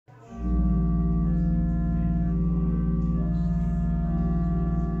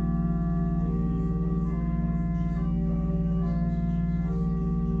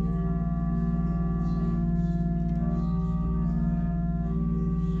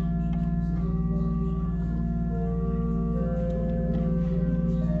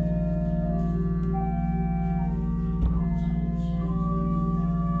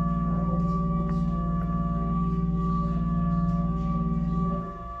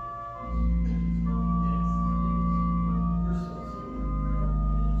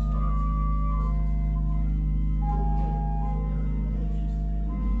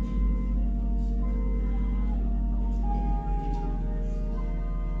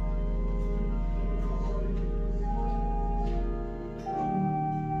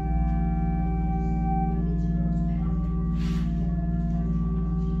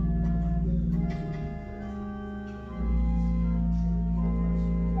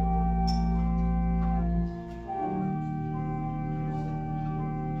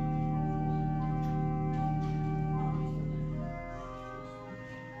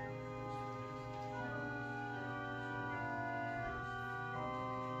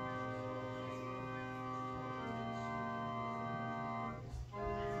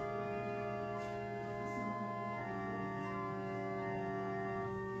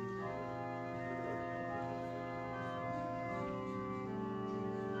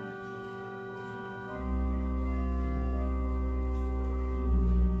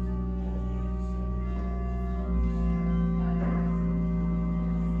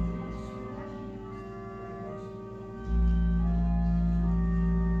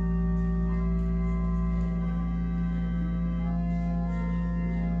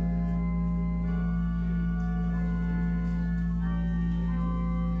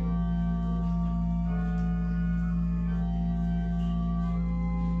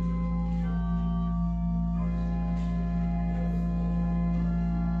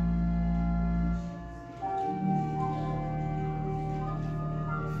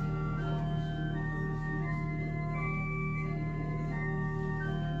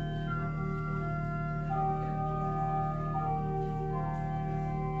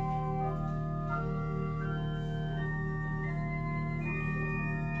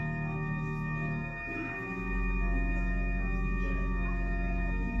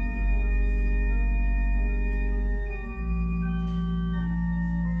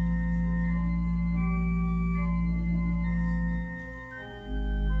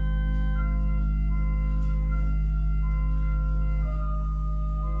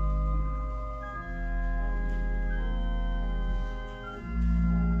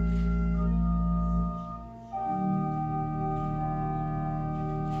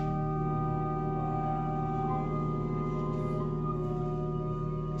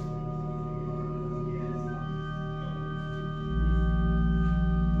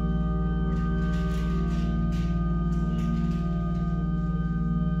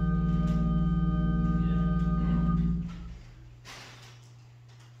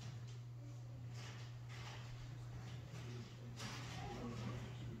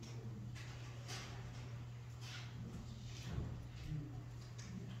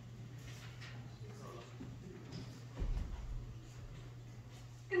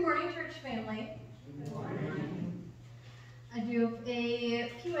church family. Good morning. I do have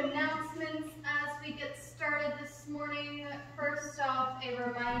a few announcements as we get started this morning. First off, a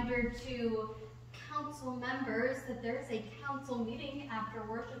reminder to council members that there's a council meeting after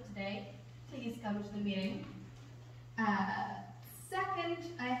worship today. Please come to the meeting. Second,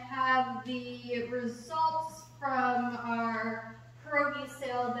 I have the results from our pierogi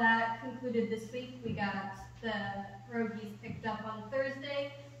sale that concluded this week. We got the pierogies picked up on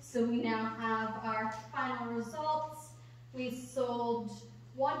Thursday, so we now have our final results. We sold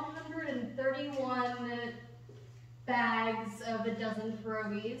 131 bags of a dozen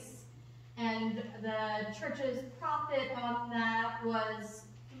pierogies, and the church's profit on that was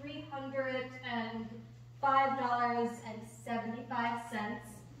 $305.75.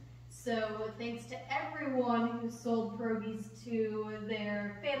 So thanks to everyone who sold pierogies to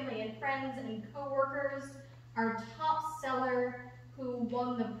their family and friends and co-workers. Our top seller who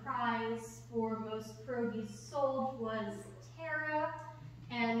won the prize for most pierogies sold was Tara,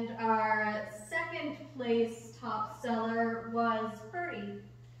 and our second place top seller was Birdie.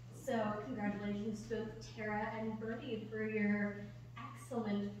 So congratulations to both Tara and Birdie for your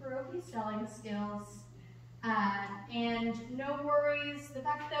excellent pierogi selling skills. And no worries, the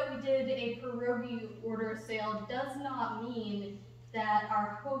fact that we did a pierogi order sale does not mean that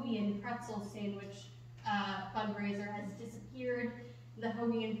our hoagie and pretzel sandwich fundraiser has disappeared. The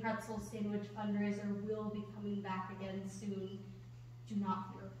hoagie and pretzel sandwich fundraiser will be coming back again soon. Do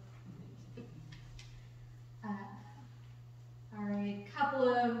not fear. All right, couple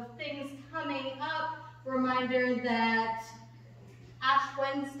of things coming up. Reminder that Ash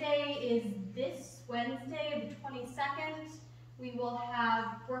Wednesday is this Wednesday, the 22nd. We will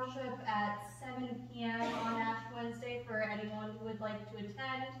have worship at 7 p.m. on Ash Wednesday for anyone who would like to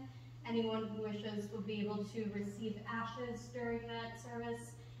attend. Anyone who wishes will be able to receive ashes during that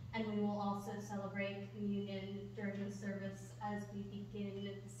service, and we will also celebrate communion during the service as we begin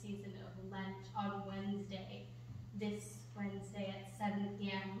the season of Lent on Wednesday, this Wednesday at 7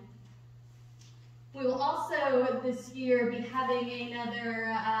 p.m. We will also this year be having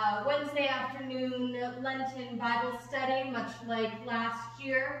another Wednesday afternoon Lenten Bible study, much like last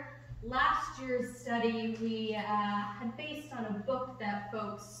year. Last year's study we had based on a book that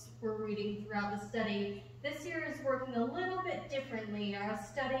folks were reading throughout the study. This year is working a little bit differently. Our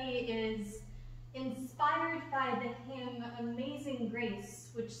study is inspired by the hymn Amazing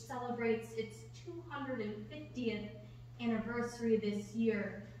Grace, which celebrates its 250th anniversary this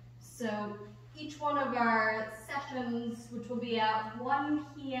year. So each one of our sessions, which will be at 1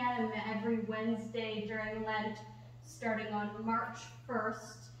 p.m. every Wednesday during Lent, starting on March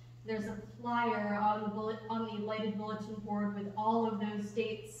 1st, there's a flyer on the lighted bulletin board with all of those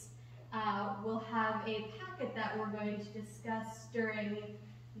dates. We'll have a packet that we're going to discuss during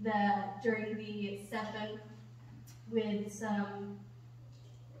the session with some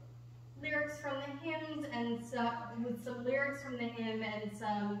lyrics from the hymns and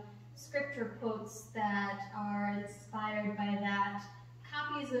some scripture quotes that are inspired by that.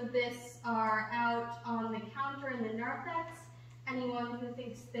 Copies of this are out on the counter in the narthex. Anyone who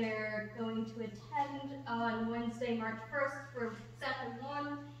thinks they're going to attend on Wednesday, March 1st for session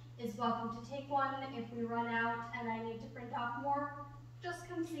 1 is welcome to take one. If we run out and I need to print off more, just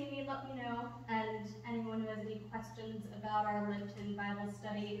come see me, let me know. And anyone who has any questions about our Lenten Bible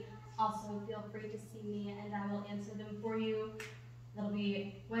study, also feel free to see me and I will answer them for you. That'll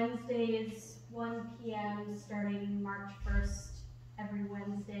be Wednesdays, 1 p.m. starting March 1st, every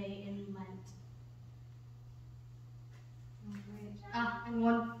Wednesday in Lent. And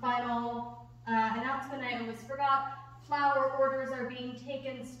one final announcement I almost forgot. Flower orders are being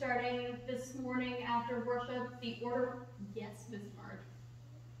taken starting this morning after worship. The order, yes, Ms. Marge.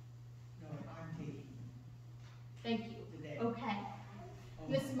 No, I'm taking. Thank you. Today. Okay.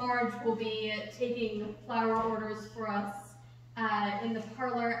 Miss Marge will be taking flower orders for us in the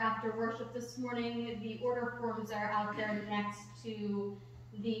parlor after worship this morning. The order forms are out there next to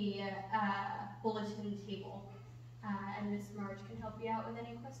the bulletin table. And Miss Marge can help you out with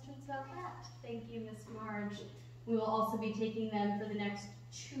any questions about that. Thank you, Miss Marge. We will also be taking them for the next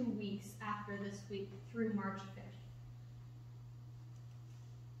 2 weeks after this week through March 5th.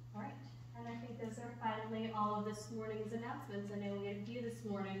 All right, and I think those are finally all of this morning's announcements. I know we had a few this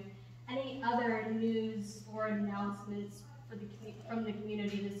morning. Any other news or announcements from the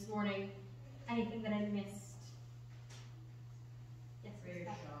community this morning? Anything that I missed? Yes, Prayer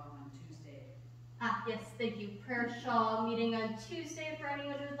shawl on Tuesday. Yes, thank you. Prayer shawl meeting on Tuesday for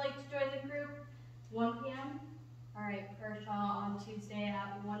anyone who would like to join the group. 1 p.m. All right, prayer shawl on Tuesday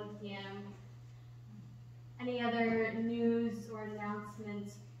at 1 p.m. Any other news or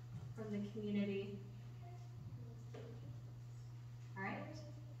announcements from the community? All right,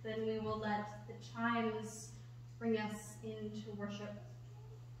 then we will let the chimes bring us into worship.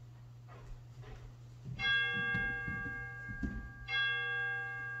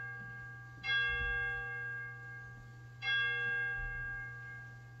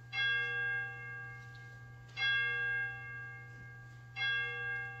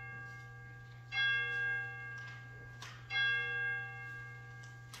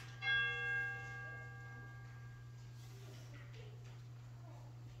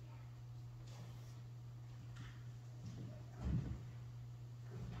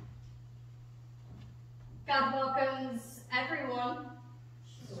 God welcomes everyone.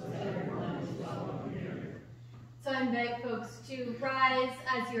 So everyone is welcome here. So I invite folks to rise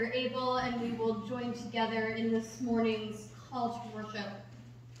as you're able, and we will join together in this morning's call to worship.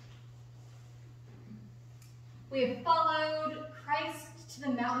 We have followed Christ to the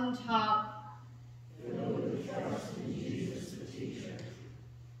mountaintop. Filled with trust in Jesus the teacher.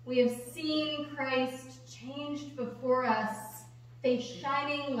 We have seen Christ changed before us, face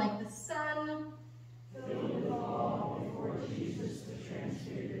shining like the sun. Filled with awe before Jesus the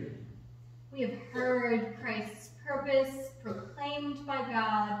transfigured. We have heard Christ's purpose proclaimed by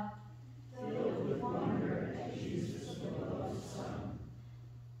God. Filled with wonder at Jesus the beloved Son.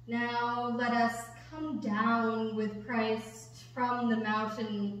 Now let us come down with Christ from the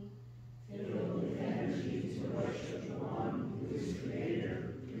mountain. Filled with energy to worship the one who is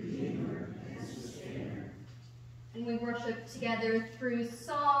Creator, Redeemer, and Sustainer. And we worship together through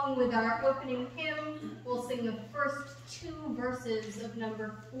song with our opening hymn. We'll sing the first 2 verses of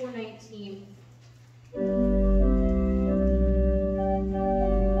number 419.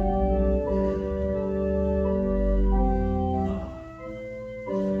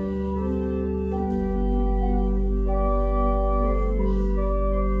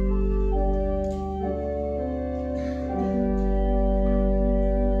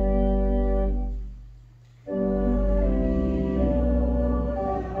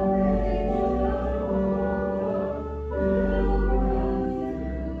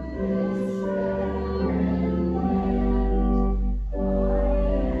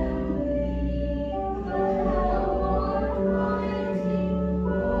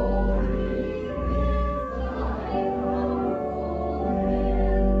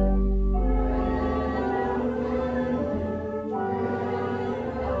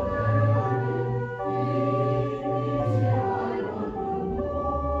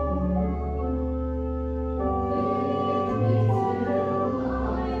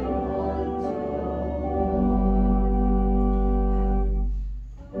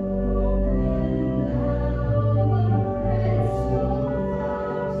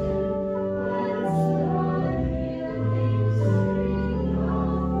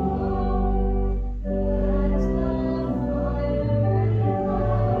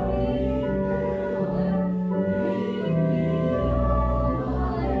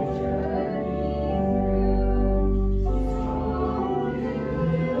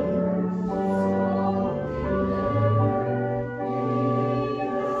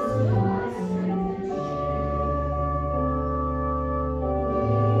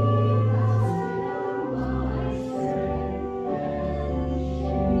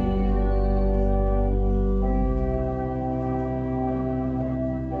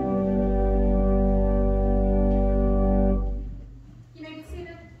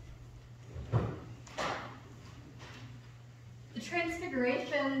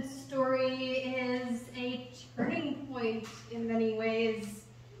 Transfiguration story is a turning point in many ways.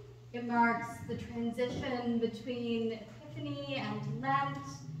 It marks the transition between Epiphany and Lent,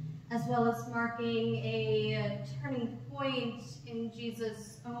 as well as marking a turning point in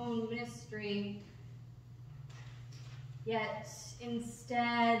Jesus' own ministry. Yet,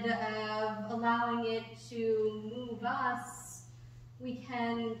 instead of allowing it to move us, we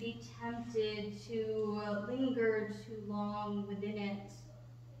can be tempted to linger too long within it.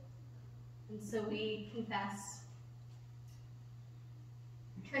 And so we confess.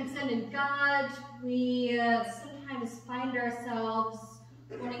 Transcendent God, we sometimes find ourselves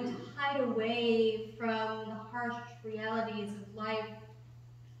wanting to hide away from the harsh realities of life.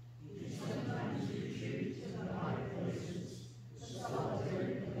 We sometimes retreat to the high places, the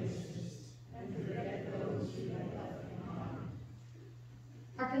solitary places, and forget those we have left behind.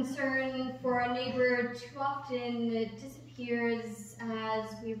 Our concern for our neighbor too often disappears as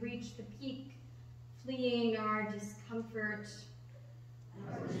we reach the peak, fleeing our discomfort.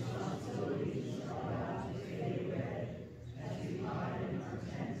 Our responsibilities are about to fade away as we hide in our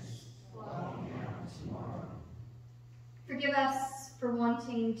tents, blocking out tomorrow. Forgive us for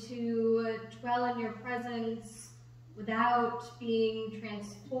wanting to dwell in your presence without being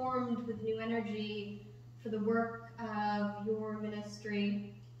transformed with new energy for the work of your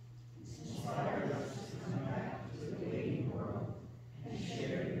ministry. Inspire us to come back to the waiting world and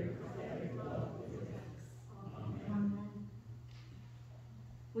share your prophetic love with us. Amen.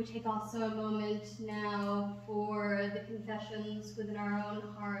 We take also a moment now for the confessions within our own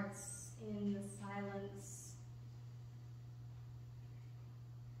hearts in the silence.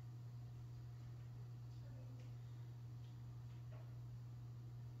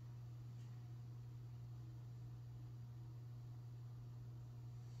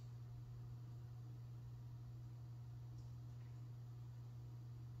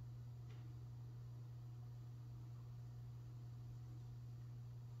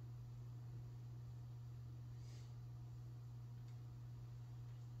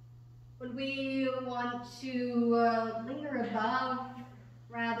 Would we want to linger above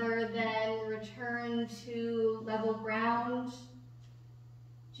rather than return to level ground?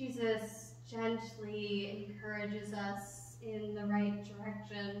 Jesus gently encourages us in the right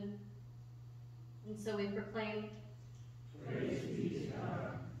direction. And so we proclaim, Praise be to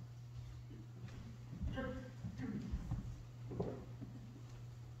God.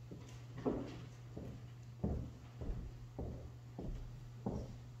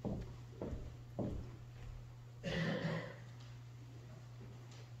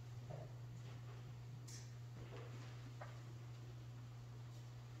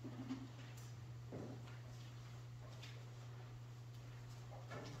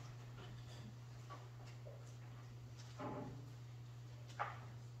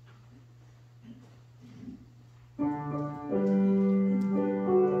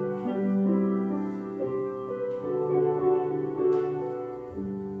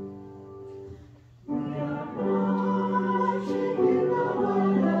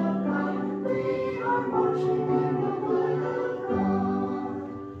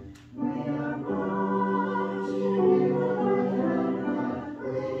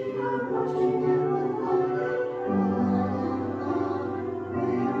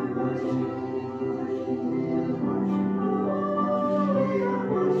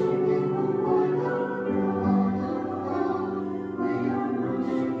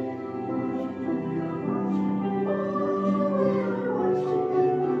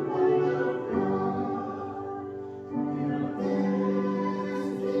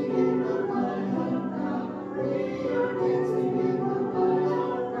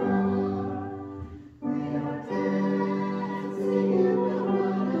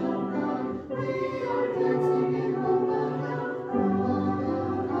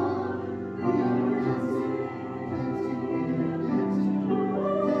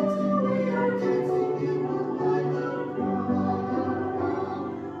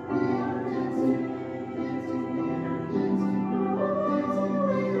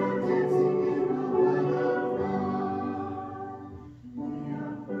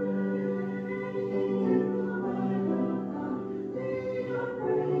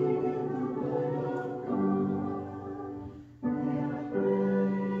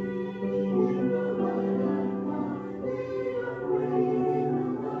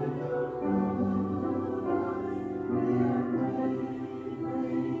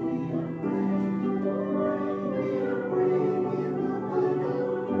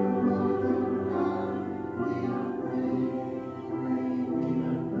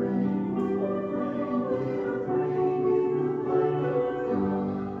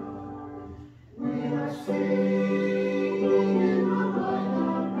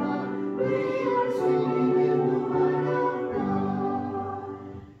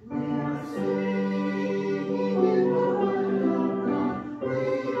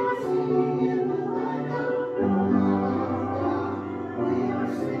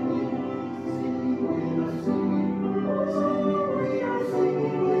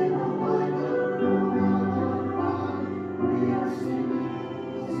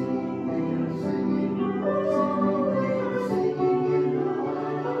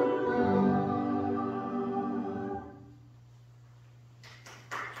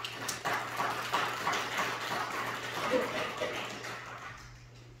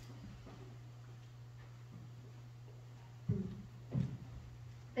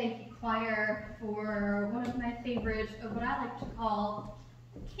 Thank you, choir, for one of my favorite of what I like to call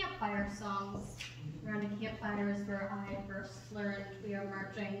campfire songs. Around a campfire is where I first learned we are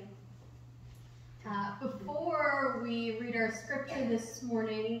marching. Before we read our scripture this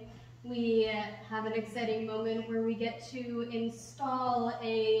morning, we have an exciting moment where we get to install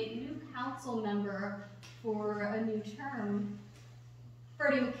a new council member for a new term.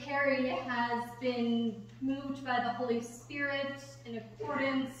 Bertie McCary has been moved by the Holy Spirit in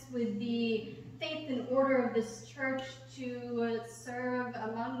accordance with the faith and order of this church to serve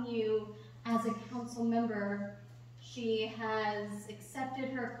among you as a council member. She has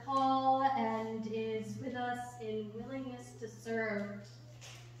accepted her call and is with us in willingness to serve.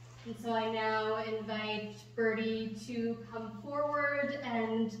 And so I now invite Bertie to come forward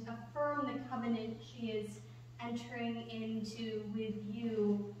and affirm the covenant she is entering into with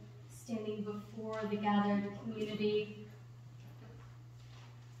you, standing before the gathered community.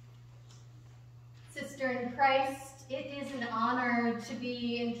 Sister in Christ, it is an honor to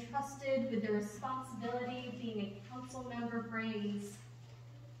be entrusted with the responsibility being a council member brings.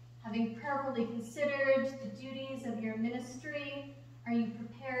 Having prayerfully considered the duties of your ministry, are you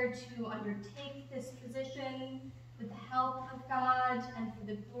prepared to undertake this position with the help of God and for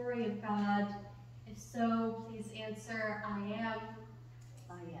the glory of God? If so, please answer, I am.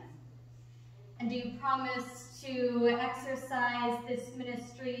 I am. And do you promise to exercise this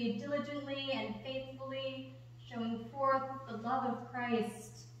ministry diligently and faithfully, showing forth the love of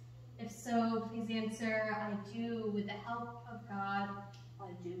Christ? If so, please answer, I do, with the help of God.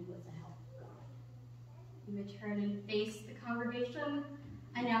 I do with the help of God. You may turn and face the congregation.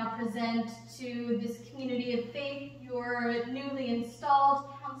 I now present to this community of faith your newly installed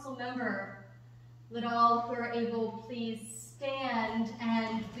council member. Let all who are able please stand,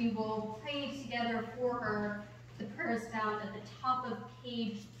 and we will pray together for her. The prayer is found at the top of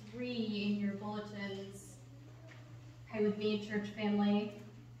page 3 in your bulletins. Pray with me, church family.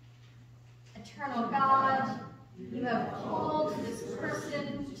 Eternal God, you have called this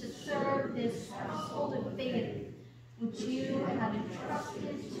person to serve this household of faith, which you have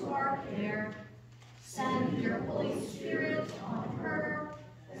entrusted to our care. Send your Holy Spirit on her,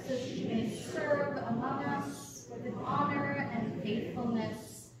 so she may serve among us with honor and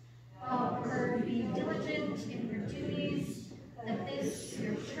faithfulness. Help her be diligent in her duties, that this,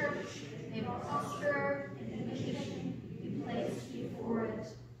 your church, may prosper in the mission you placed before it.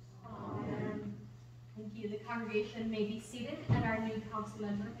 Amen. Thank you. The congregation may be seated, and our new council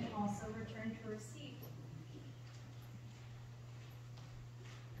member can also return to her seat.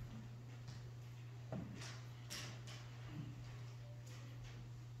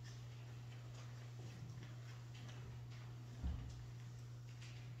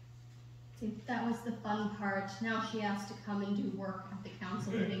 That was the fun part. Now she has to come and do work at the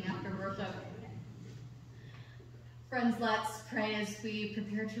council meeting after worship. Friends, let's pray as we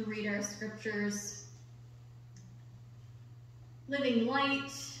prepare to read our scriptures. Living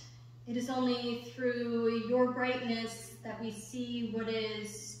light, it is only through your brightness that we see what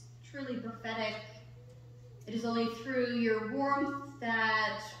is truly prophetic. It is only through your warmth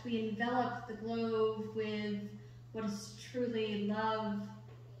that we envelop the globe with what is truly love.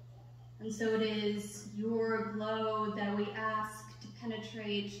 And so it is your glow that we ask to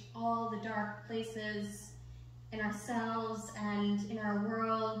penetrate all the dark places in ourselves and in our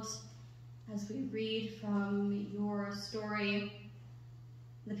world as we read from your story.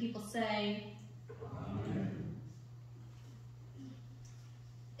 The people say, Amen.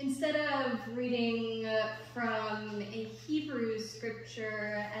 Instead of reading from a Hebrew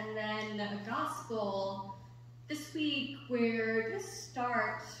scripture and then a gospel, this week we're going to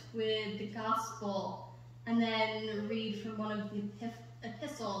start with the gospel and then read from one of the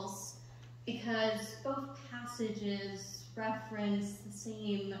epistles, because both passages reference the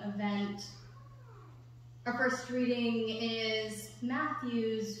same event. Our first reading is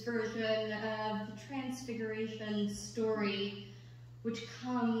Matthew's version of the Transfiguration story, which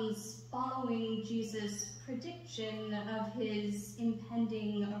comes following Jesus' prediction of his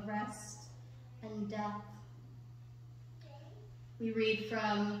impending arrest and death. We read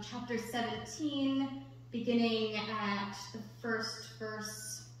from chapter 17, beginning at the first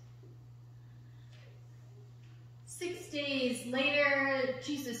verse. 6 days later,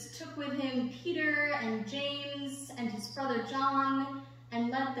 Jesus took with him Peter and James and his brother John and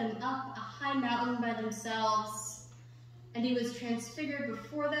led them up a high mountain by themselves. And he was transfigured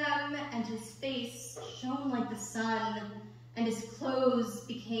before them, and his face shone like the sun, and his clothes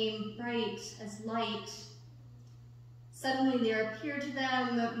became bright as light. Suddenly there appeared to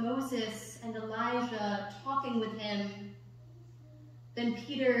them Moses and Elijah talking with him. Then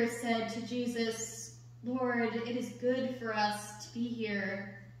Peter said to Jesus, Lord, it is good for us to be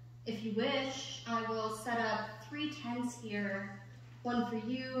here. If you wish, I will set up 3 tents here, one for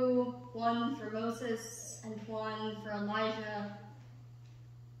you, one for Moses, and one for Elijah.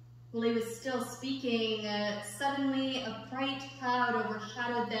 While he was still speaking, suddenly a bright cloud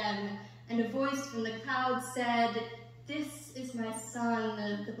overshadowed them, and a voice from the cloud said, "This is my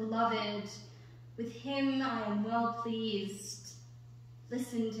Son, the beloved. With him I am well pleased.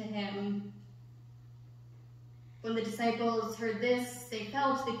 Listen to him." When the disciples heard this, they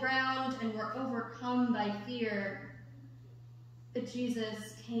fell to the ground and were overcome by fear. But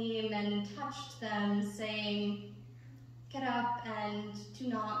Jesus came and touched them, saying, "Get up and do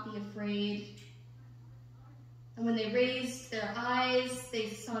not be afraid." And when they raised their eyes, they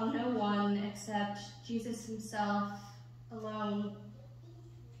saw no one except Jesus himself alone.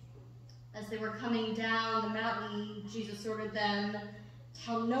 As they were coming down the mountain, Jesus ordered them,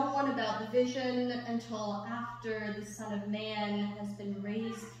 "Tell no one about the vision until after the Son of Man has been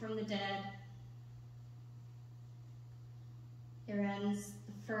raised from the dead." Here ends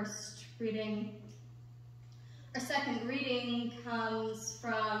the first reading. Our second reading comes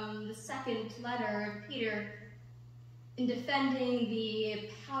from the second letter of Peter. In defending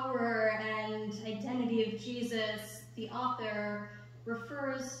the power and identity of Jesus, the author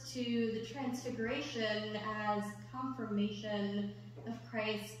refers to the Transfiguration as confirmation of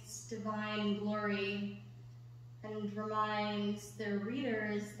Christ's divine glory, and reminds their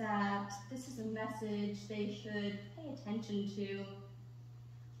readers that this is a message they should pay attention to.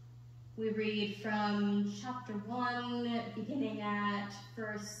 We read from chapter 1, beginning at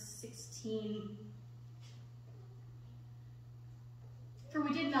verse 16. "For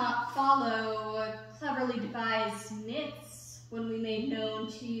we did not follow cleverly devised myths when we made known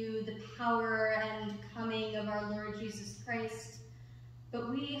to you the power and coming of our Lord Jesus Christ, but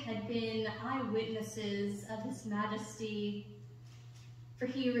we had been eyewitnesses of his majesty. For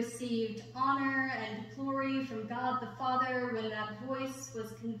he received honor and glory from God the Father when that voice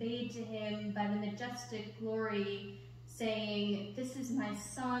was conveyed to him by the majestic glory, saying, 'This is my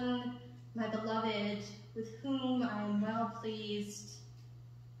Son, my beloved, with whom I am well pleased.'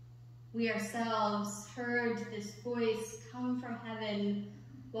 We ourselves heard this voice come from heaven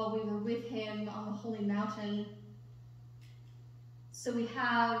while we were with him on the holy mountain. So we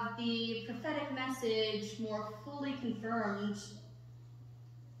have the prophetic message more fully confirmed.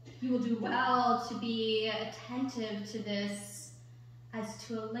 You will do well to be attentive to this, as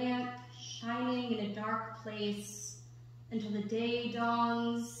to a lamp shining in a dark place until the day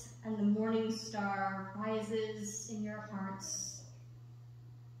dawns and the morning star rises in your hearts."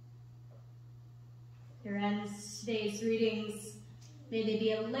 Here ends today's readings. May they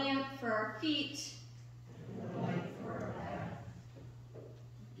be a lamp for our feet and a light for our path.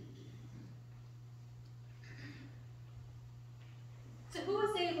 So who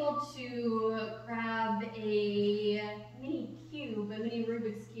was able to grab a mini cube, a mini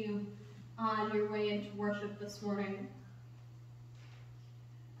Rubik's Cube, on your way into worship this morning?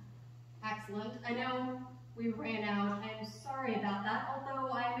 Excellent. I know we ran out. I'm sorry about that,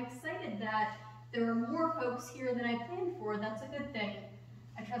 although I'm excited that there are more folks here than I planned for. That's a good thing.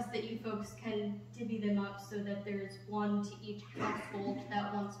 I trust that you folks can divvy them up so that there's one to each household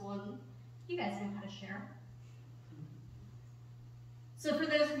that wants one. You guys know how to share. So for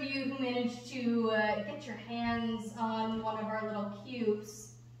those of you who managed to get your hands on one of our little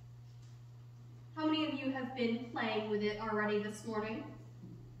cubes, how many of you have been playing with it already this morning?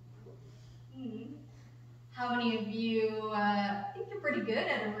 How many of you think you're pretty good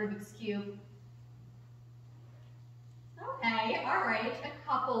at a Rubik's Cube? Okay, all right. A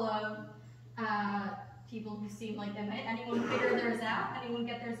couple of people who seem like they might. Anyone figure theirs out? Anyone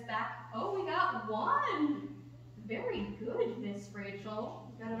get theirs back? Oh, we got one. Very good, Miss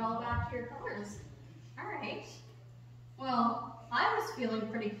Rachel. You got it all back to your colors. All right. Well, I was feeling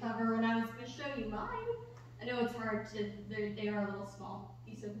pretty clever when I was going to show you mine. I know it's hard to, they are a little small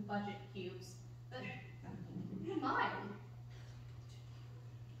piece of budget cubes, but mine.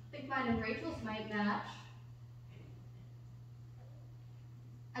 I think mine and Rachel's might match.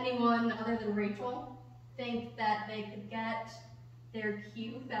 Anyone other than Rachel think that they could get their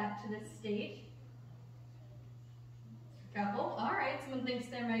cube back to this state? Couple. All right, someone thinks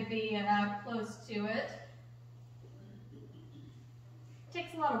there might be close to it.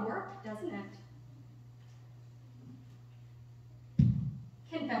 Takes a lot of work, doesn't it?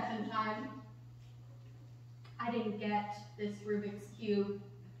 Confession time. I didn't get this Rubik's Cube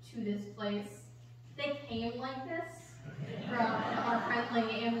to this place. They came like this from our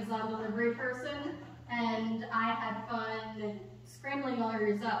friendly Amazon delivery person, and I had fun scrambling all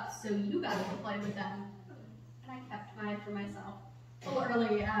yours up so you got to play with them. And I kept mine for myself. A little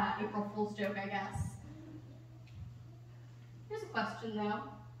early April Fool's joke, I guess. Here's a question though.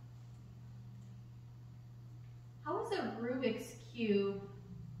 How is a Rubik's Cube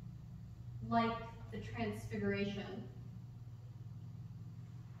like the Transfiguration?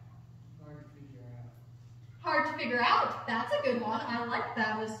 Hard to figure out. Hard to figure out. That's a good one. I like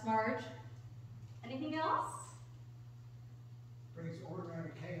that, Miss Marge. Anything else? Brings order out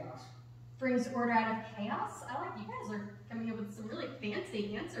of chaos. Brings order out of chaos. I like you guys are coming up with some really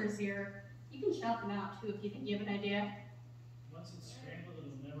fancy answers here. You can shout them out too if you think you have an idea. Once it's scrambled,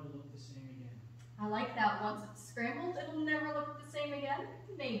 it'll never look the same again. I like that. Once it's scrambled, it'll never look the same again.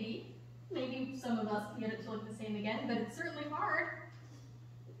 Maybe. Maybe some of us can get it to look the same again, but it's certainly hard.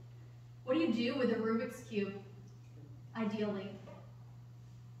 What do you do with a Rubik's Cube, ideally?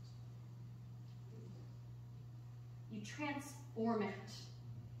 You transform it.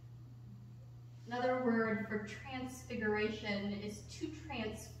 Another word for transfiguration is to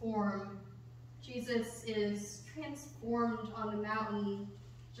transform. Jesus is transformed on the mountain,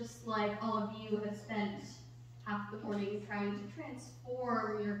 just like all of you have spent half the morning trying to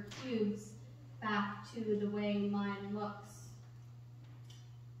transform your cubes back to the way mine looks.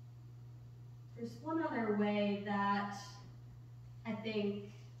 There's one other way that I think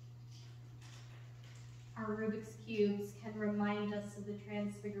our Rubik's Cubes can remind us of the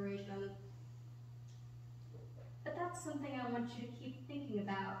Transfiguration. But that's something I want you to keep thinking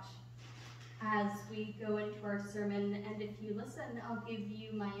about as we go into our sermon, and if you listen, I'll give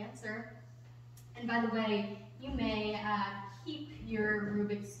you my answer. And by the way, you may keep your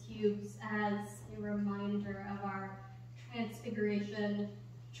Rubik's Cubes as a reminder of our Transfiguration,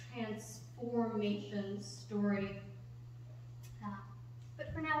 transformation story.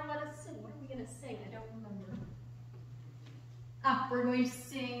 But for now, let us sing. What are we going to sing? I don't remember. We're going to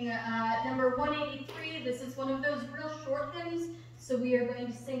sing number 183. This is one of those real short hymns, so we are going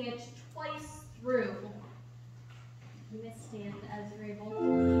to sing it twice through. You may stand as you're able.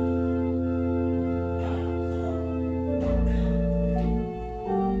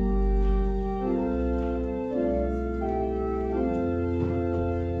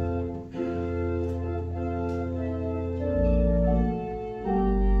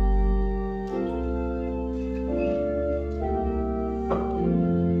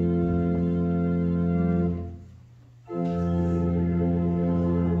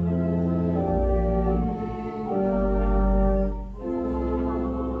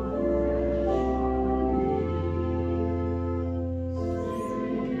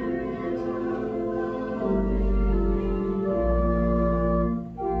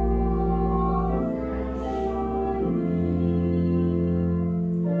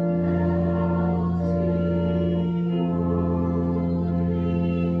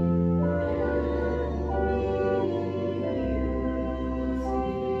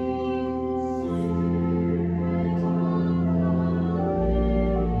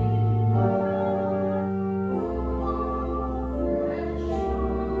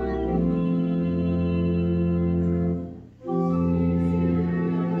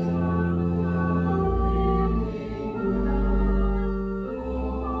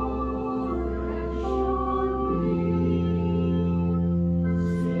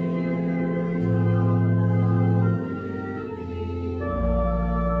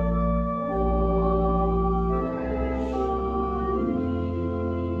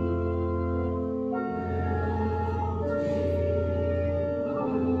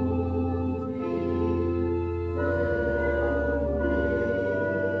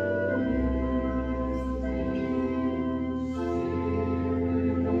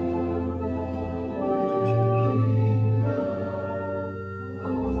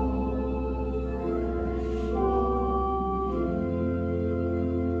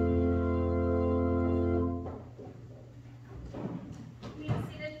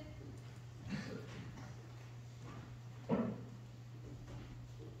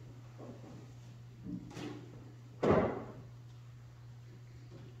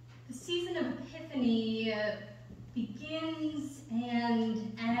 Begins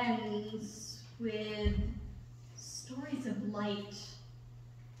and ends with stories of light.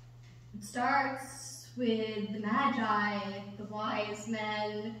 It starts with the Magi, the wise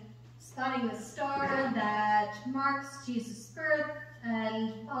men, spotting the star that marks Jesus' birth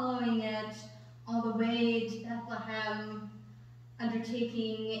and following it all the way to Bethlehem,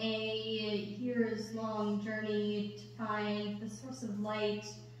 undertaking a years-long journey to find the source of light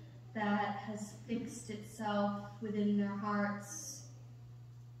that has fixed itself within their hearts.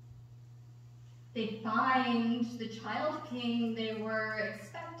 They find the child king they were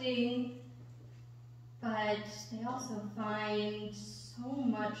expecting, but they also find so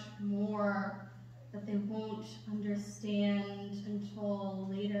much more that they won't understand until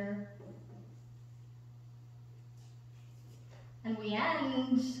later. And we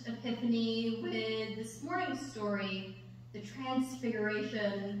end Epiphany with this morning's story, the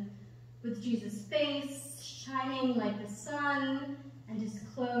Transfiguration, with Jesus' face shining like the sun and his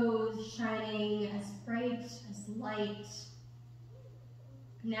clothes shining as bright as light.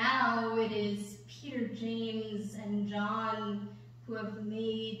 Now it is Peter, James, and John who have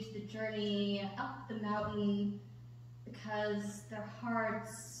made the journey up the mountain because their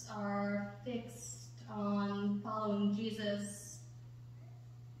hearts are fixed on following Jesus.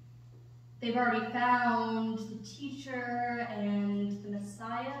 They've already found the teacher and the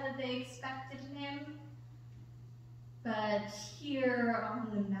Messiah they expected in him. But here on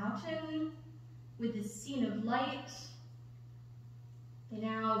the mountain, with the scene of light, they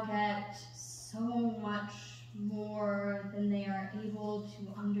now get so much more than they are able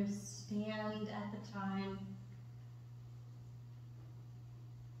to understand at the time.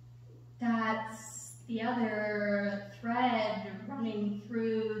 That's the other thread running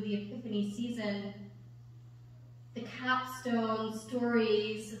through the Epiphany season. The capstone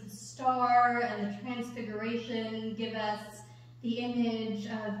stories of the star and the Transfiguration give us the image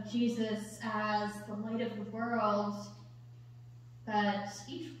of Jesus as the light of the world. But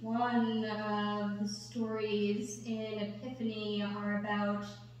each one of the stories in Epiphany are about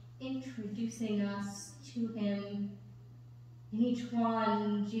introducing us to him. In each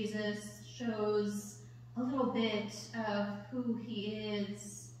one, Jesus shows a little bit of who he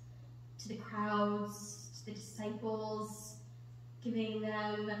is to the crowds, to the disciples, giving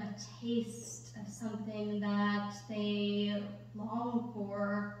them a taste of something that they long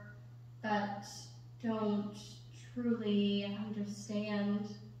for but don't truly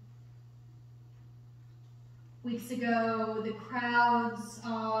understand. Weeks ago, the crowds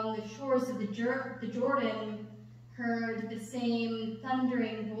on the shores of the Jordan heard the same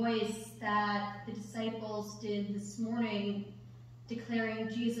thundering voice that the disciples did this morning, declaring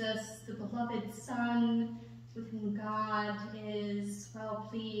Jesus the beloved Son, with whom God is well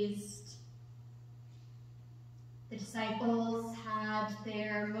pleased. The disciples had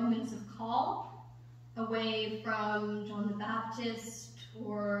their moments of call, away from John the Baptist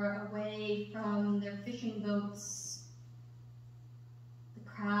or away from their fishing boats. The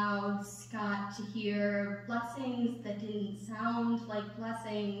crowds got to hear blessings that didn't sound like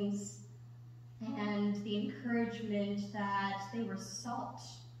blessings, and the encouragement that they were salt,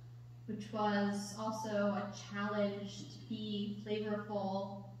 which was also a challenge to be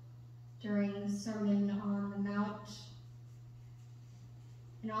flavorful during the Sermon on the Mount.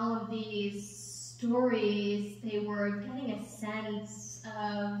 In all of these stories, they were getting a sense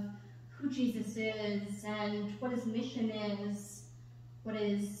of who Jesus is and what his mission is, what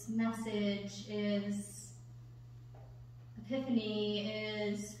his message is. Epiphany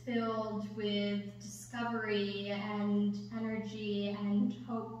is filled with discovery and energy and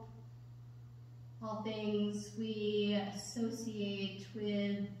hope, all things we associate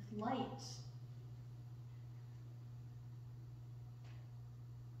with light.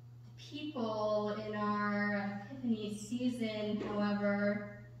 People in our Epiphany season, however,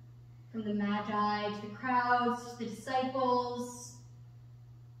 from the Magi to the crowds to the disciples,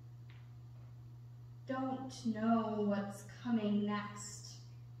 don't know what's coming next.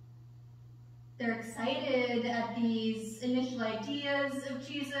 They're excited at these initial ideas of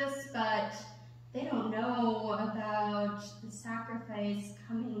Jesus, but they don't know about the sacrifice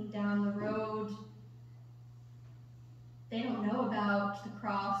coming down the road. They don't know about the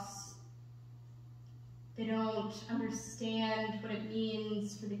cross. They don't understand what it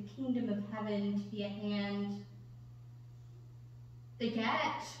means for the kingdom of heaven to be at hand. They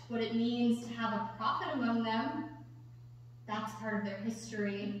get what it means to have a prophet among them. That's part of their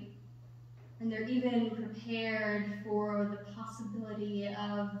history. And they're even prepared for the possibility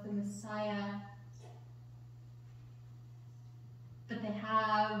of the Messiah. But they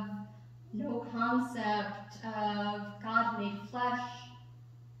have no concept of God made flesh,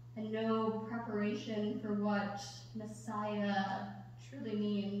 and no preparation for what Messiah truly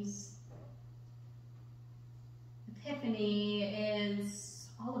means. Epiphany is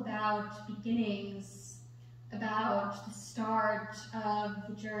all about beginnings, about the start of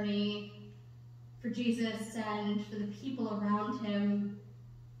the journey for Jesus and for the people around him,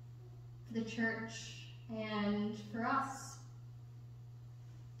 for the church, and for us.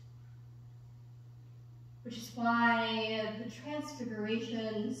 Which is why the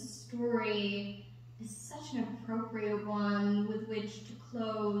Transfiguration story is such an appropriate one with which to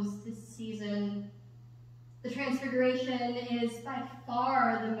close this season. The Transfiguration is by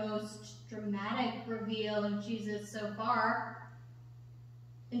far the most dramatic reveal of Jesus so far.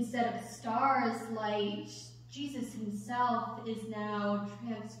 Instead of a star's light, Jesus himself is now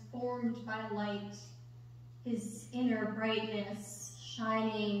transformed by light, his inner brightness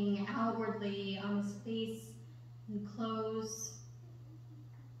shining outwardly on his face and clothes.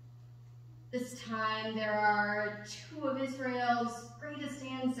 This time there are two of Israel's greatest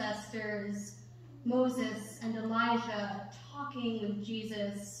ancestors, Moses and Elijah, talking with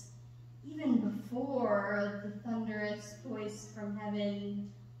Jesus even before the thunderous voice from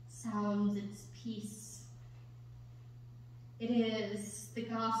heaven sounds its peace. It is the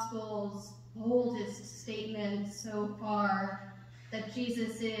gospel's boldest statement so far that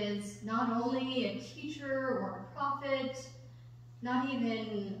Jesus is not only a teacher or a prophet, not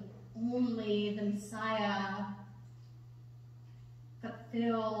even only the Messiah, but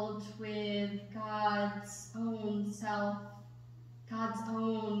filled with God's own self, God's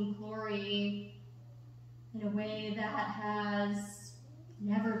own glory, in a way that has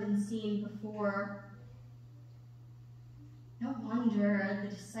never been seen before. No wonder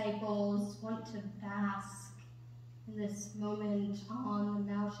the disciples want to bask in this moment on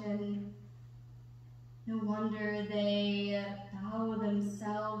the mountain. No wonder they bow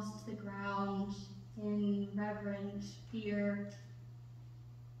themselves to the ground in reverent fear.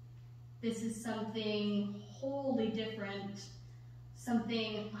 This is something wholly different,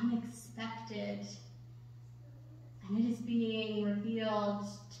 something unexpected, and it is being revealed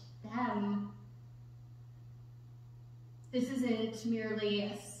to them. This isn't merely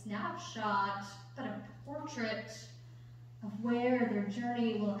a snapshot, but a portrait of where their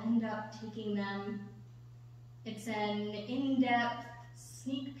journey will end up taking them. It's an in-depth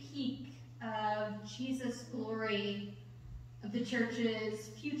sneak peek of Jesus' glory, of the church's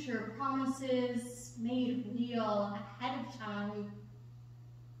future promises made real ahead of time.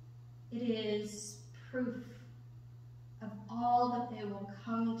 It is proof of all that they will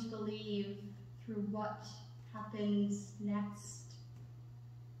come to believe through what happens next.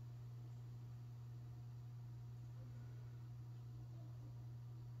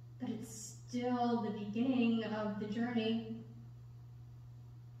 But it's still the beginning of the journey.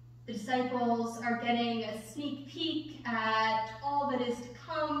 The disciples are getting a sneak peek at all that is to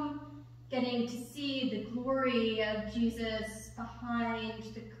come, getting to see the glory of Jesus behind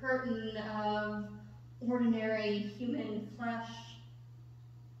the curtain of ordinary human flesh.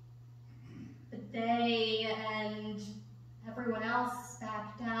 But they and everyone else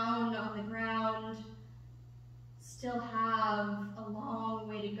back down on the ground still have a long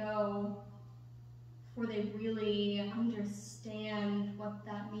way to go before they really understand what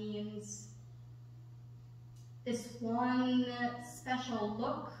that means. This one special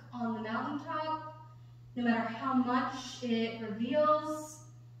look on the mountaintop, no matter how much it reveals,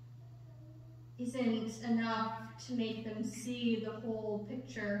 isn't enough to make them see the whole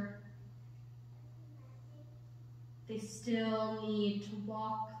picture. They still need to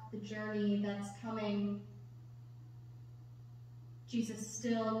walk the journey that's coming. Jesus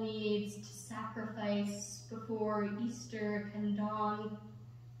still needs to sacrifice before Easter can dawn.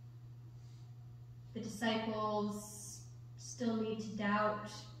 The disciples still need to doubt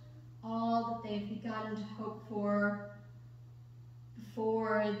all that they've begun to hope for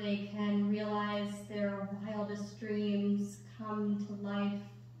before they can realize their wildest dreams come to life.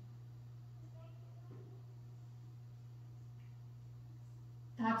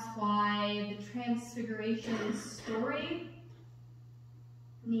 That's why the Transfiguration story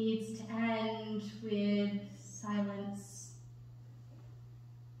needs to end with silence,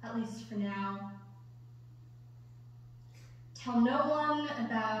 at least for now. Tell no one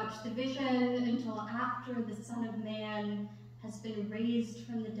about the vision until after the Son of Man has been raised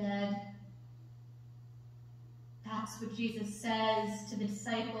from the dead. That's what Jesus says to the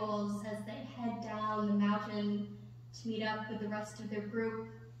disciples as they head down the mountain to meet up with the rest of their group.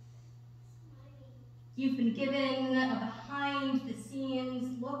 You've been given a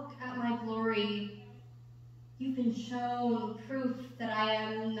behind-the-scenes look at my glory. You've been shown proof that I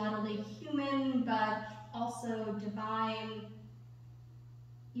am not only human, but also divine.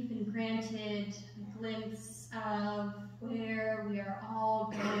 You've been granted a glimpse of where we are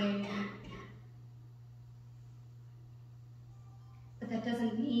all going. But that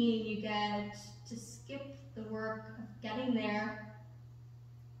doesn't mean you get to skip the work of getting there.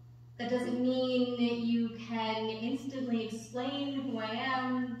 That doesn't mean that you can instantly explain who I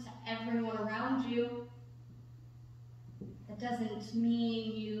am to everyone around you. That doesn't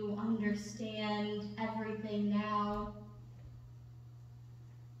mean you understand everything now.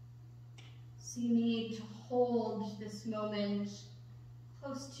 So you need to hold this moment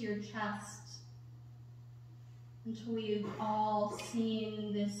close to your chest until we've all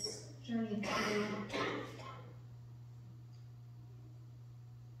seen this journey through.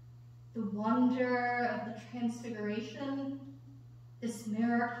 The wonder of the Transfiguration this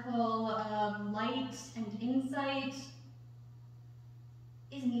miracle of light and insight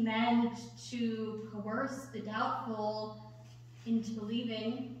isn't meant to coerce the doubtful into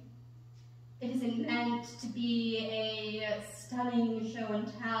believing. It isn't meant to be a stunning show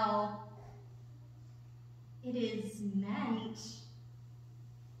and tell. It is meant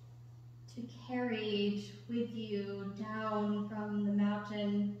to be carried with you down from the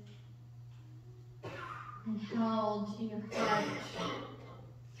mountain and held in your heart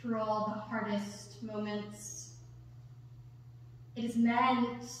through all the hardest moments. It is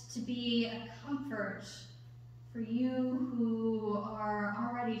meant to be a comfort for you who are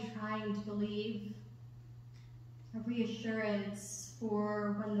already trying to believe, a reassurance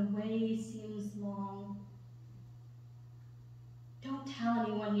for when the way seems long. Don't tell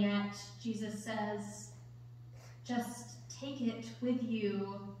anyone yet, Jesus says. Just take it with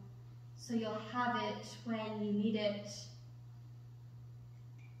you so you'll have it when you need it.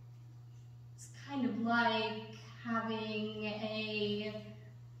 It's kind of like having a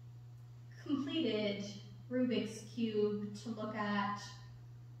completed Rubik's Cube to look at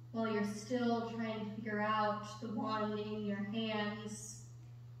while you're still trying to figure out the one in your hands.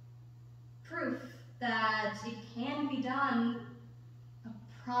 Proof that it can be done, a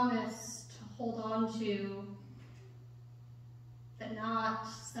promise to hold on to, but not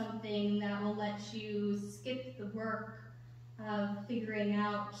something that will let you skip the work of figuring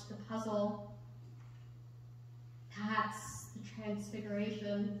out the puzzle. That's the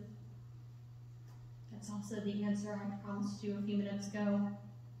Transfiguration. That's also the answer I promised you a few minutes ago.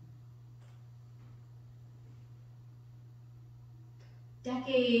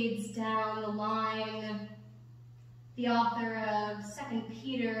 Decades down the line, the author of 2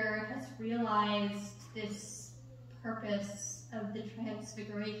 Peter has realized this purpose of the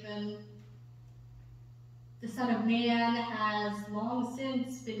Transfiguration. The Son of Man has long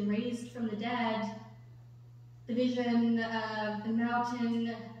since been raised from the dead. The vision of the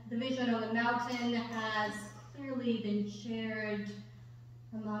mountain, the vision on the mountain has clearly been shared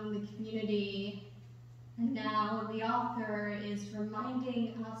among the community. And now the author is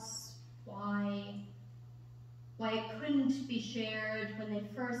reminding us why it couldn't be shared when they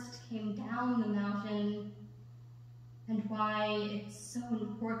first came down the mountain, and why it's so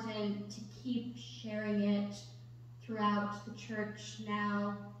important to keep sharing it throughout the church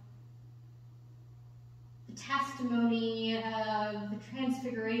now. The testimony of the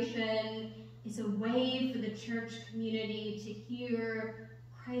Transfiguration is a way for the church community to hear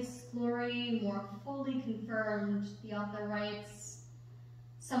Christ's glory more fully confirmed, the author writes.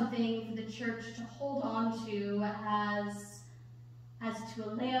 Something for the church to hold on to as to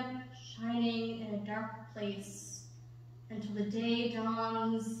a lamp shining in a dark place until the day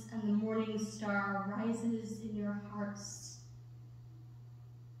dawns and the morning star rises in your hearts.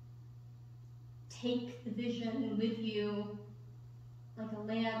 Take the vision with you like a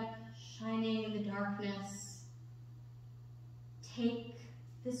lamp shining in the darkness. Take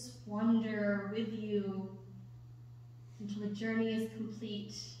this wonder with you until the journey is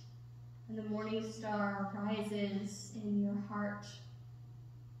complete and the morning star rises in your heart.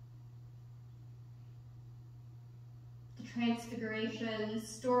 The Transfiguration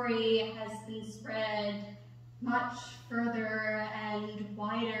story has been spread much further and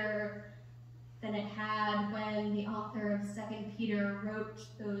wider than it had when the author of 2 Peter wrote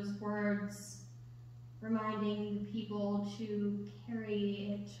those words, reminding the people to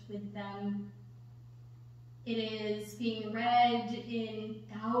carry it with them. It is being read in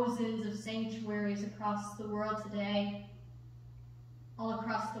thousands of sanctuaries across the world today. All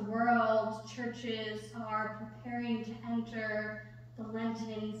across the world, churches are preparing to enter the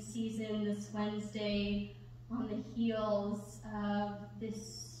Lenten season this Wednesday on the heels of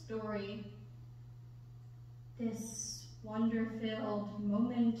this story. This wonder-filled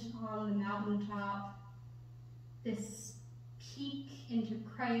moment on the mountaintop, this peek into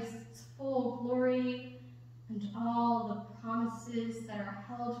Christ's full glory and all the promises that are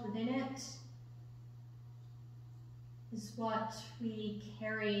held within it, is what we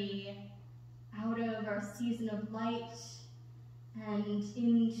carry out of our season of light and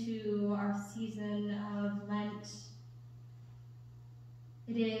into our season of Lent.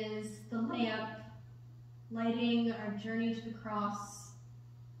 It is the lamp lighting our journey to the cross,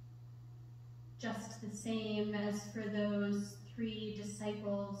 just the same as for those 3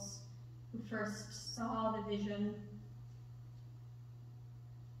 disciples who first saw the vision.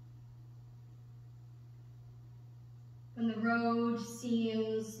 When the road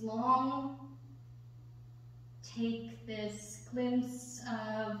seems long, take this glimpse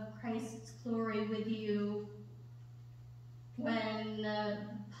of Christ's glory with you when the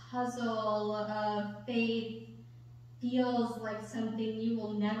puzzle of faith feels like something you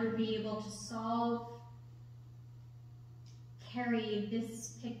will never be able to solve, carry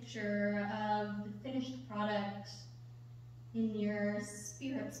this picture of the finished product in your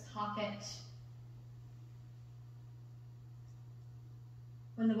spirit's pocket.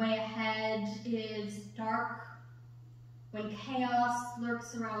 When the way ahead is dark, when chaos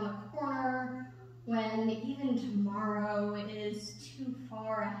lurks around the corner, when even tomorrow is too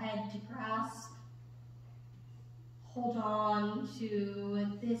far ahead to grasp, hold on to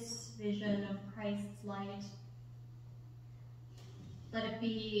this vision of Christ's light. Let it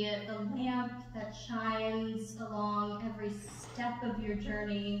be the lamp that shines along every step of your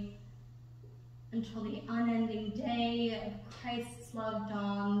journey until the unending day of Christ's love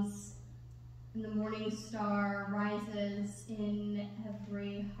dawns and the morning star rises in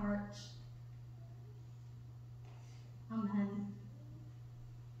every heart. Amen.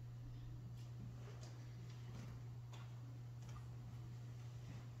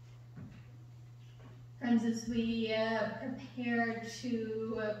 Friends, as we prepare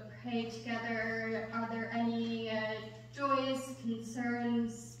to pray together, are there any joys,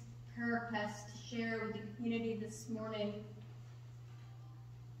 concerns, prayer requests to share with the community this morning?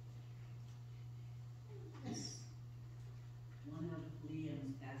 Yes. One of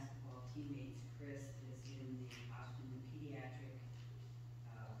Liam's basketball teammates, Chris, is in the hospital, pediatric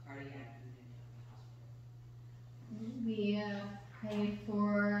cardiac unit of the hospital. We pray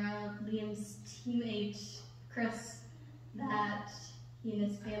for Liam's teammate, Chris, that he and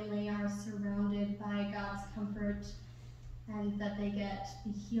his family are surrounded by God's comfort and that they get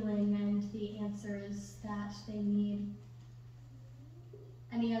the healing and the answers that they need.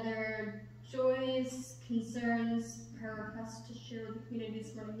 Any other joys, concerns, prayer requests to share with the community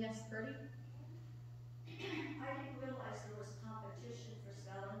this morning? Yes, Bertie? I didn't realize there was competition for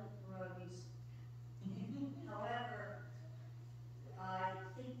selling Rubik's. However, I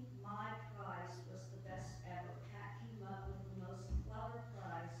think my prize was the best ever. Pat came up with the most clever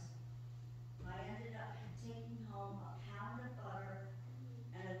prize. I ended up taking home a pound of butter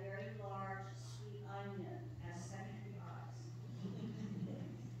and a very large sweet onion as second prize.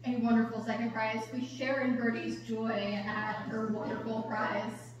 A wonderful second prize. We share in Bertie's joy at her wonderful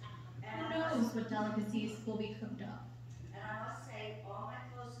prize. Who knows what delicacies will be cooked up? And I must say, all my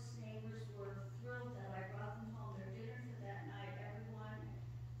closest neighbors were thrilled that I brought them home their dinner for that night. Everyone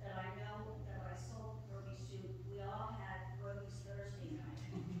that I know that I sold Rubik soup, we all had Rubik's Thursday night.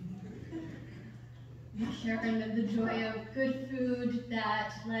 Sharing the joy of good food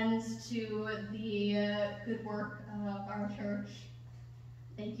that lends to the good work of our church.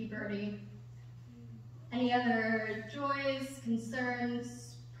 Thank you, Bertie. Any other joys,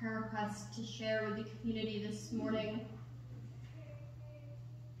 concerns, prayer requests to share with the community this morning?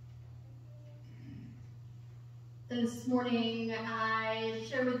 This morning, I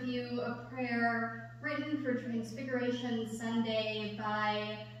share with you a prayer written for Transfiguration Sunday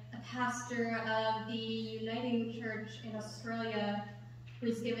by a pastor of the Uniting Church in Australia who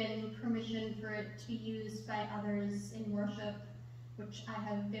has given permission for it to be used by others in worship, which I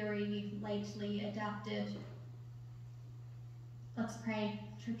have very lightly adapted. Let's pray,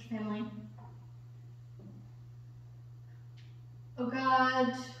 church family. Oh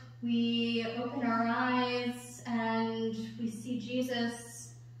God, we open our eyes and we see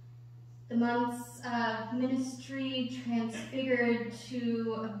Jesus, the months of ministry transfigured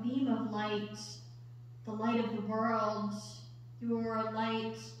to a beam of light, the light of the world, your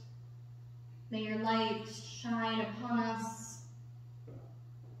light. May your light shine upon us.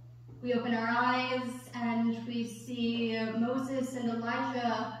 We open our eyes and we see Moses and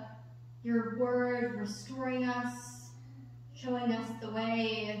Elijah, your word restoring us, showing us the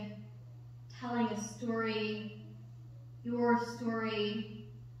way, telling a story, your story,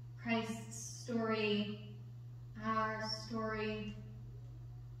 Christ's story, our story.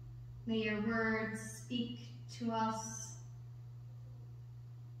 May your words speak to us.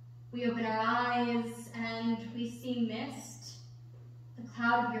 We open our eyes and we see mist, the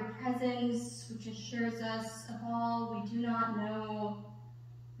cloud of your presence, which assures us of all we do not know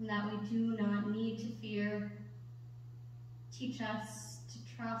and that we do not need to fear. Teach us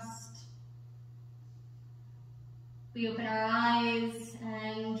to trust. We open our eyes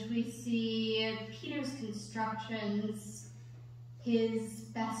and we see Peter's constructions, his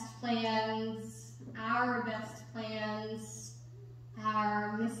best plans, our best plans,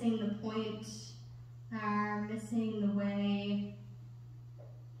 our missing the point, our missing the way.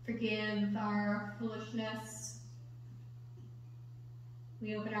 Forgive our foolishness.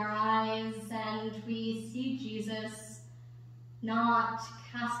 We open our eyes and we see Jesus, not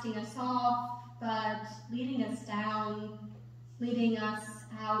casting us off, but leading us down, leading us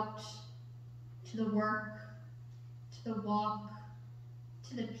out to the work, to the walk,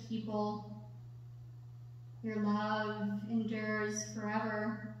 to the people. Your love endures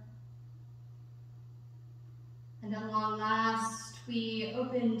forever. And at long last, we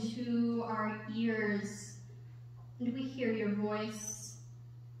open to our ears and we hear your voice.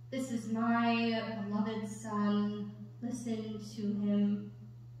 This is my beloved Son, listen to him.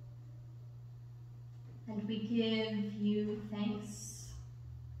 And we give you thanks.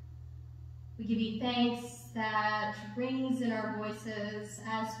 We give you thanks that rings in our voices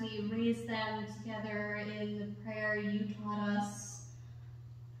as we raise them together in the prayer you taught us.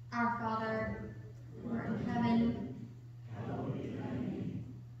 Our Father, who art in heaven, hallowed be thy name.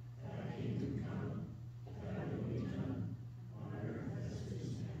 Thy kingdom come, thy will be done, on earth as it is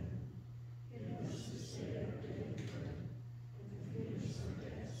in heaven. Give us this day our daily bread, and forgive us our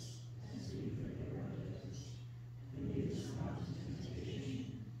debts, as we forgive our debtors. And lead us not into temptation,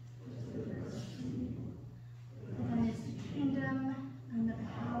 but deliver us from evil. for thine is the kingdom, and the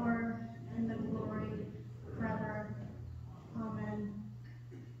power, and the glory, forever. Amen.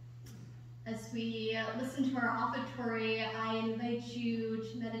 As we listen to our offertory, I invite you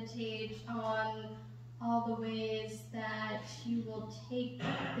to meditate on all the ways that you will take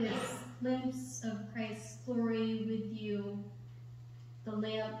this glimpse of Christ's glory with you, the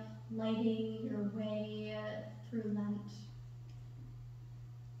lamp lighting your way through Lent.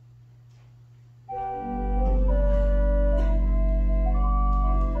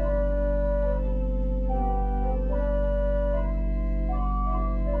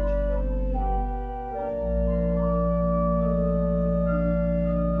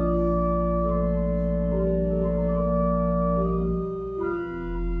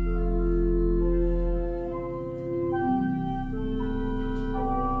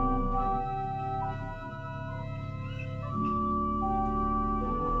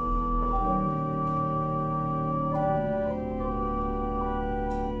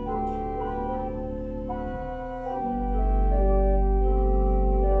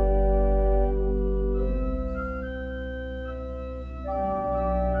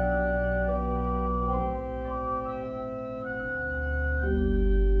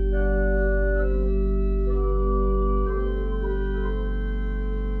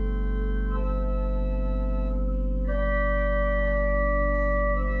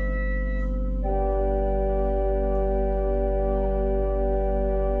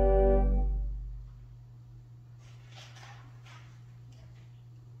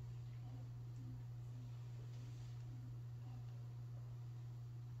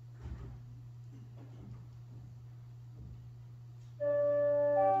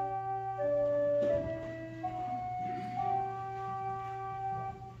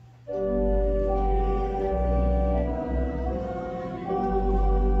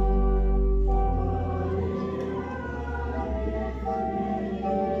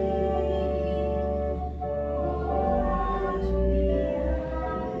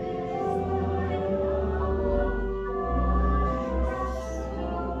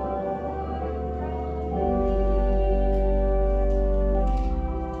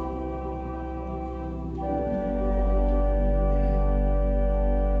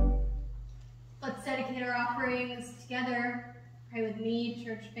 Together, pray with me,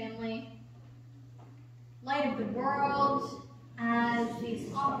 church family. Light of the world, as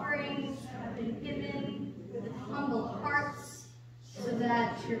these offerings have been given with humble hearts, so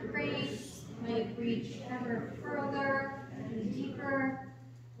that your grace might reach ever further and deeper,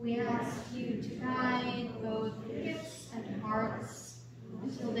 we ask you to guide both gifts and hearts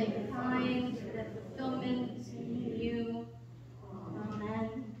until they find their fulfillment in you.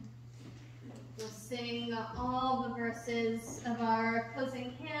 Amen. We'll sing all the verses of our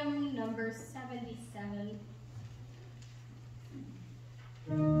closing hymn, number 77.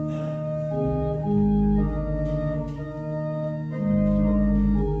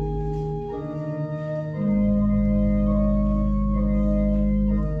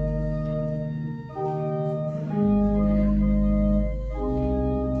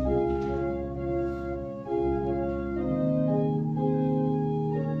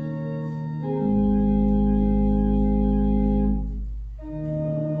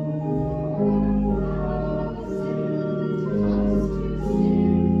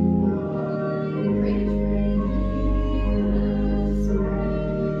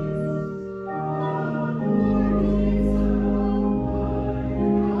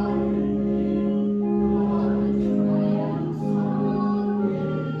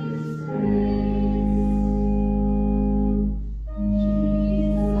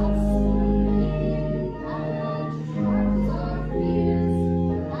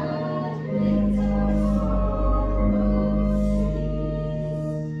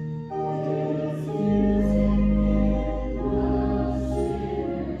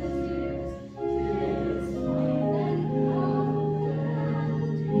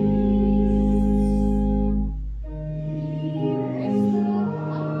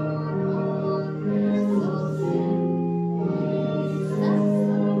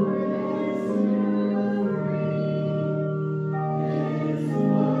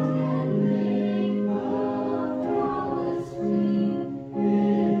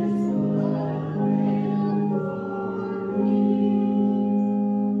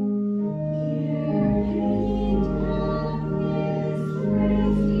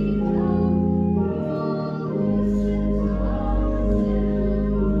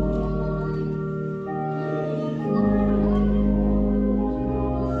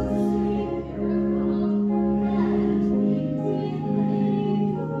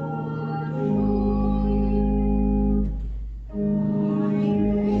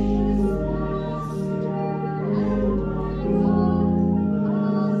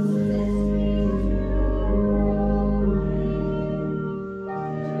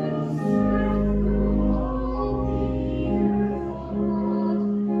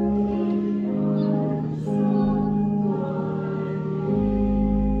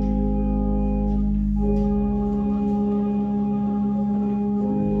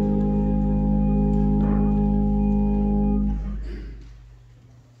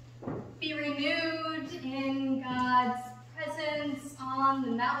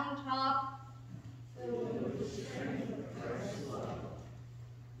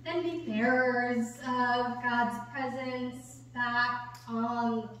 and be bearers of God's presence back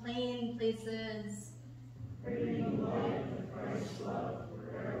on the plain places. Bringing light of Christ's love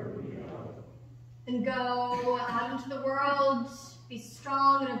wherever we go. Then go out into the world, be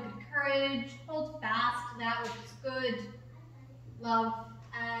strong and of good courage, hold fast to that which is good, love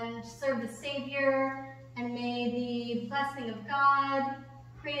and serve the Savior, and may the blessing of God,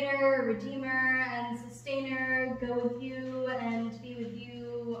 Creator, Redeemer, and Sustainer go with you and be with you